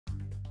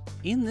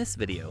In this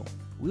video,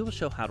 we will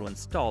show how to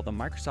install the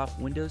Microsoft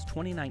Windows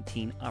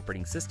 2019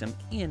 operating system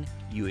in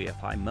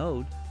UEFI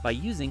mode by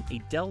using a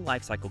Dell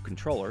Lifecycle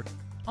Controller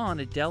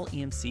on a Dell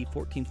EMC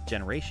 14th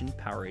generation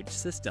PowerEdge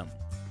system.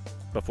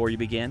 Before you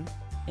begin,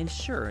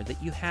 ensure that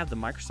you have the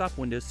Microsoft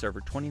Windows Server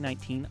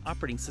 2019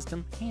 operating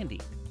system handy.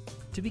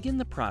 To begin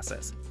the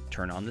process,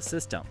 turn on the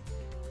system.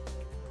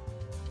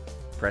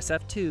 Press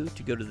F2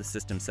 to go to the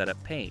System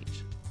Setup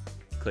page.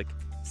 Click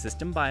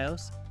System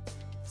BIOS,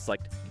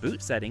 select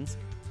Boot Settings.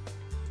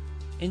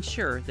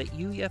 Ensure that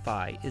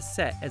UEFI is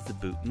set as the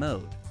boot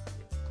mode.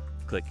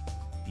 Click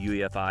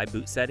UEFI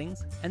Boot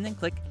Settings and then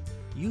click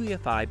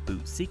UEFI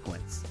Boot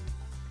Sequence.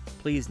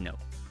 Please note,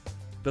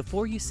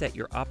 before you set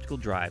your optical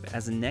drive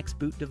as a next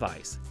boot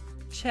device,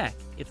 check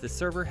if the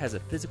server has a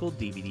physical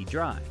DVD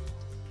drive.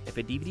 If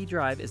a DVD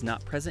drive is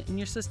not present in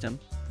your system,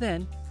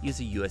 then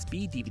use a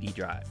USB DVD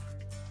drive.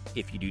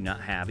 If you do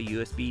not have a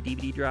USB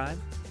DVD drive,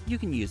 you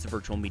can use the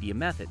virtual media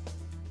method.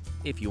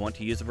 If you want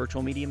to use the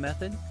virtual media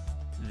method,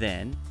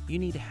 then you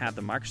need to have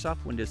the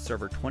Microsoft Windows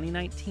Server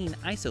 2019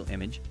 ISO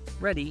image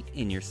ready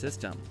in your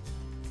system.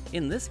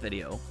 In this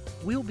video,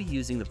 we will be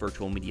using the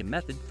virtual media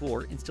method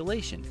for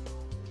installation.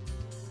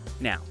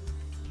 Now,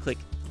 click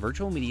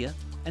Virtual Media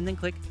and then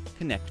click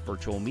Connect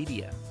Virtual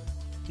Media.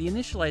 The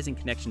Initializing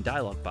Connection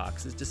dialog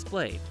box is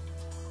displayed.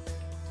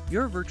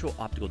 Your virtual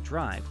optical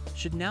drive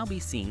should now be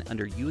seen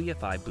under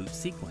UEFI Boot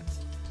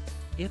Sequence.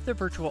 If the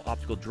virtual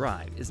optical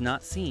drive is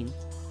not seen,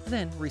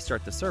 then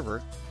restart the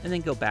server and then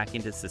go back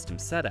into System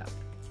Setup.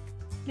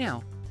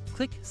 Now,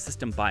 click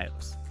System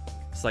BIOS,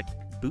 select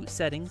Boot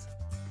Settings,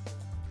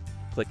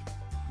 click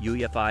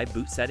UEFI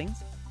Boot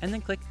Settings, and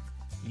then click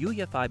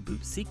UEFI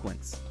Boot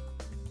Sequence.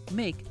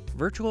 Make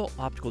Virtual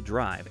Optical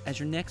Drive as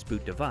your next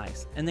boot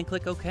device and then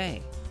click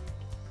OK.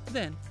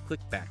 Then click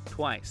back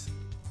twice.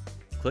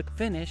 Click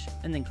Finish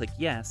and then click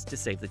Yes to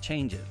save the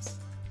changes.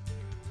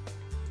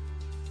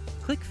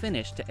 Click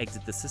Finish to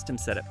exit the System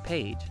Setup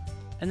page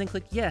and then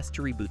click Yes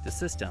to reboot the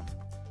system.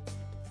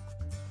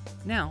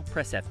 Now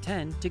press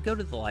F10 to go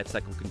to the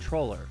Lifecycle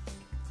Controller.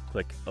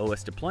 Click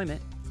OS Deployment.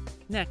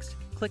 Next,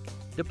 click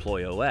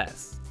Deploy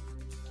OS.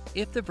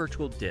 If the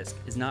virtual disk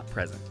is not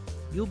present,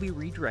 you'll be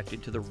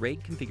redirected to the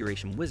RAID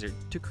configuration wizard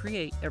to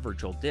create a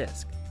virtual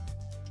disk.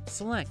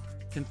 Select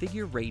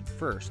Configure RAID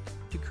first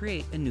to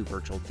create a new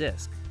virtual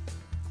disk.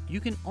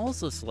 You can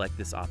also select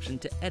this option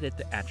to edit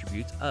the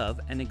attributes of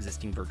an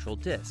existing virtual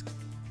disk.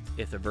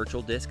 If the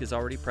virtual disk is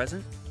already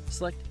present,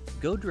 select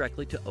Go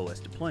directly to OS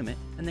Deployment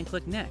and then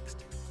click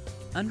Next.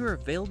 Under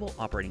Available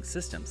Operating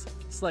Systems,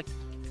 select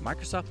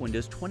Microsoft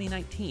Windows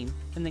 2019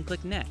 and then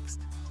click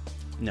Next.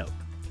 Note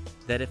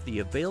that if the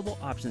available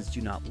options do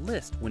not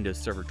list Windows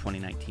Server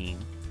 2019,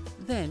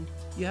 then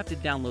you have to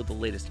download the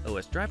latest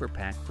OS driver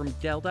pack from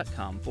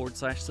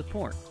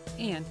dell.com/support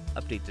and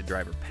update the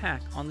driver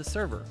pack on the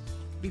server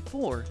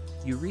before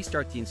you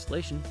restart the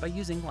installation by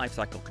using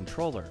Lifecycle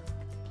Controller.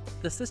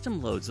 The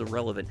system loads the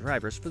relevant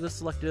drivers for the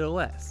selected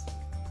OS.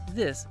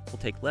 This will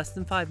take less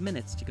than 5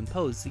 minutes to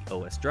compose the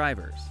OS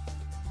drivers.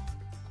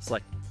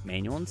 Select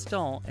Manual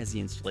Install as the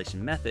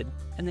installation method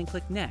and then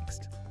click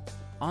Next.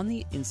 On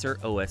the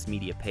Insert OS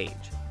Media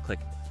page, click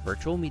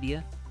Virtual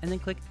Media and then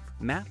click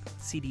Map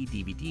CD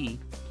DVD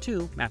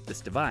to map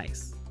this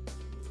device.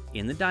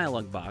 In the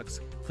dialog box,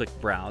 click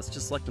Browse to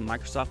select the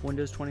Microsoft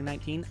Windows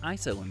 2019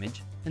 ISO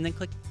image and then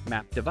click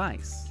Map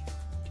Device.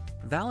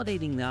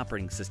 Validating the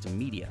operating system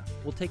media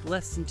will take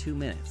less than 2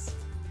 minutes.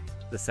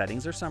 The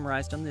settings are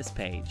summarized on this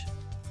page.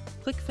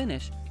 Click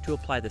Finish to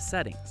apply the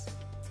settings.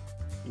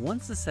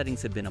 Once the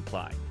settings have been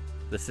applied,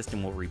 the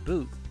system will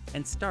reboot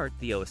and start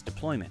the OS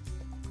deployment.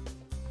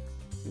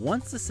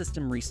 Once the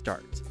system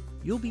restarts,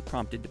 you'll be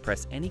prompted to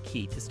press any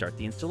key to start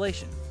the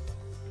installation.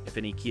 If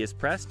any key is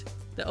pressed,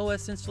 the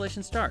OS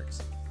installation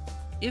starts.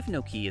 If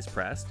no key is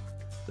pressed,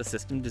 the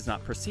system does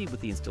not proceed with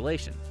the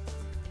installation,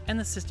 and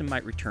the system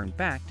might return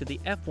back to the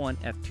F1,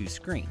 F2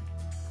 screen,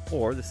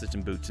 or the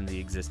system boots in the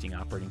existing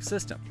operating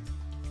system,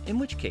 in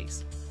which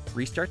case,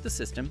 restart the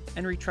system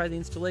and retry the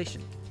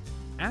installation.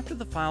 After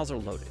the files are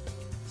loaded,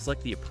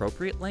 select the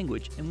appropriate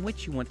language in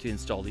which you want to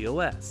install the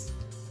OS.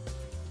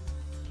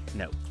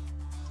 Note,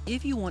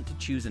 if you want to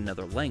choose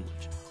another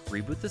language,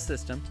 reboot the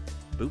system,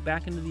 boot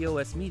back into the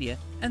OS media,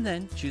 and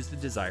then choose the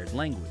desired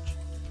language.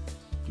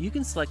 You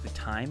can select the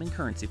time and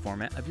currency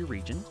format of your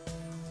region,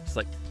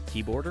 select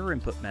keyboard or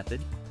input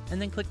method,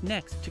 and then click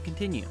Next to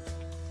continue.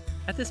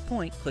 At this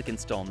point, click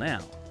Install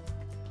Now.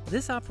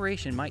 This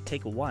operation might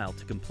take a while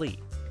to complete.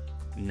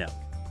 Note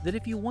that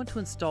if you want to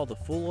install the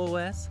full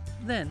OS,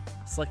 then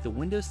select the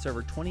Windows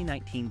Server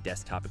 2019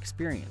 desktop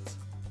experience,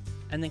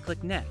 and then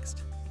click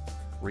Next.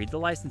 Read the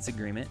license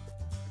agreement.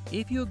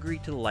 If you agree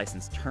to the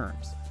license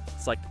terms,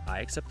 select I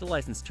accept the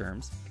license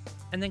terms,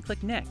 and then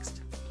click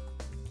Next.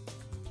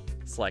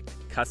 Select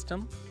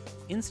Custom,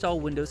 Install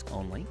Windows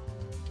Only.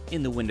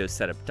 In the Windows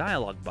Setup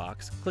dialog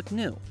box, click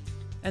New,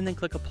 and then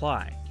click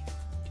Apply.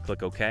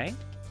 Click OK.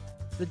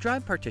 The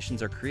drive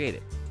partitions are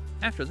created.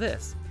 After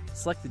this,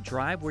 select the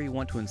drive where you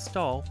want to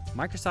install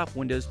Microsoft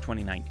Windows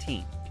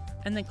 2019,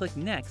 and then click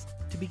Next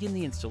to begin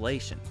the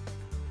installation.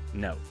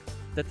 Note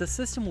that the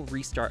system will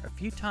restart a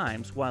few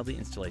times while the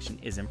installation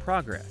is in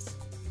progress.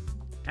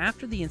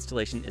 After the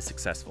installation is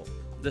successful,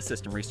 the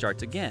system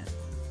restarts again.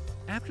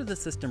 After the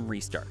system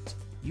restarts,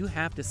 you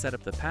have to set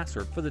up the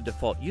password for the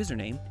default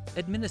username,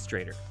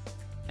 administrator,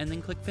 and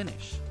then click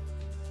Finish.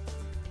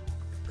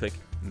 Click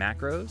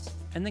Macros,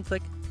 and then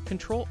click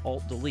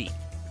Ctrl-Alt-Delete.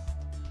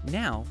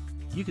 Now,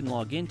 you can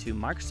log into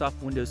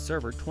Microsoft Windows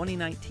Server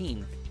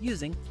 2019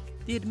 using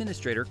the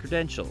administrator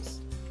credentials.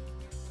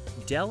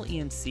 Dell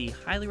EMC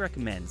highly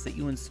recommends that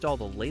you install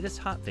the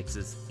latest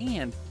hotfixes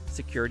and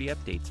security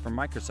updates from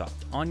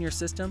Microsoft on your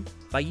system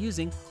by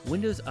using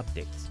Windows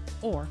Updates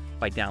or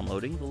by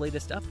downloading the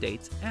latest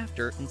updates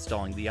after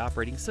installing the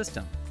operating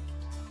system.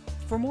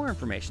 For more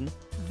information,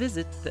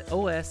 visit the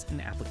OS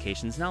and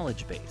Applications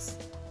Knowledge Base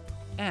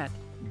at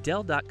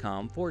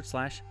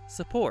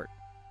dell.com/support.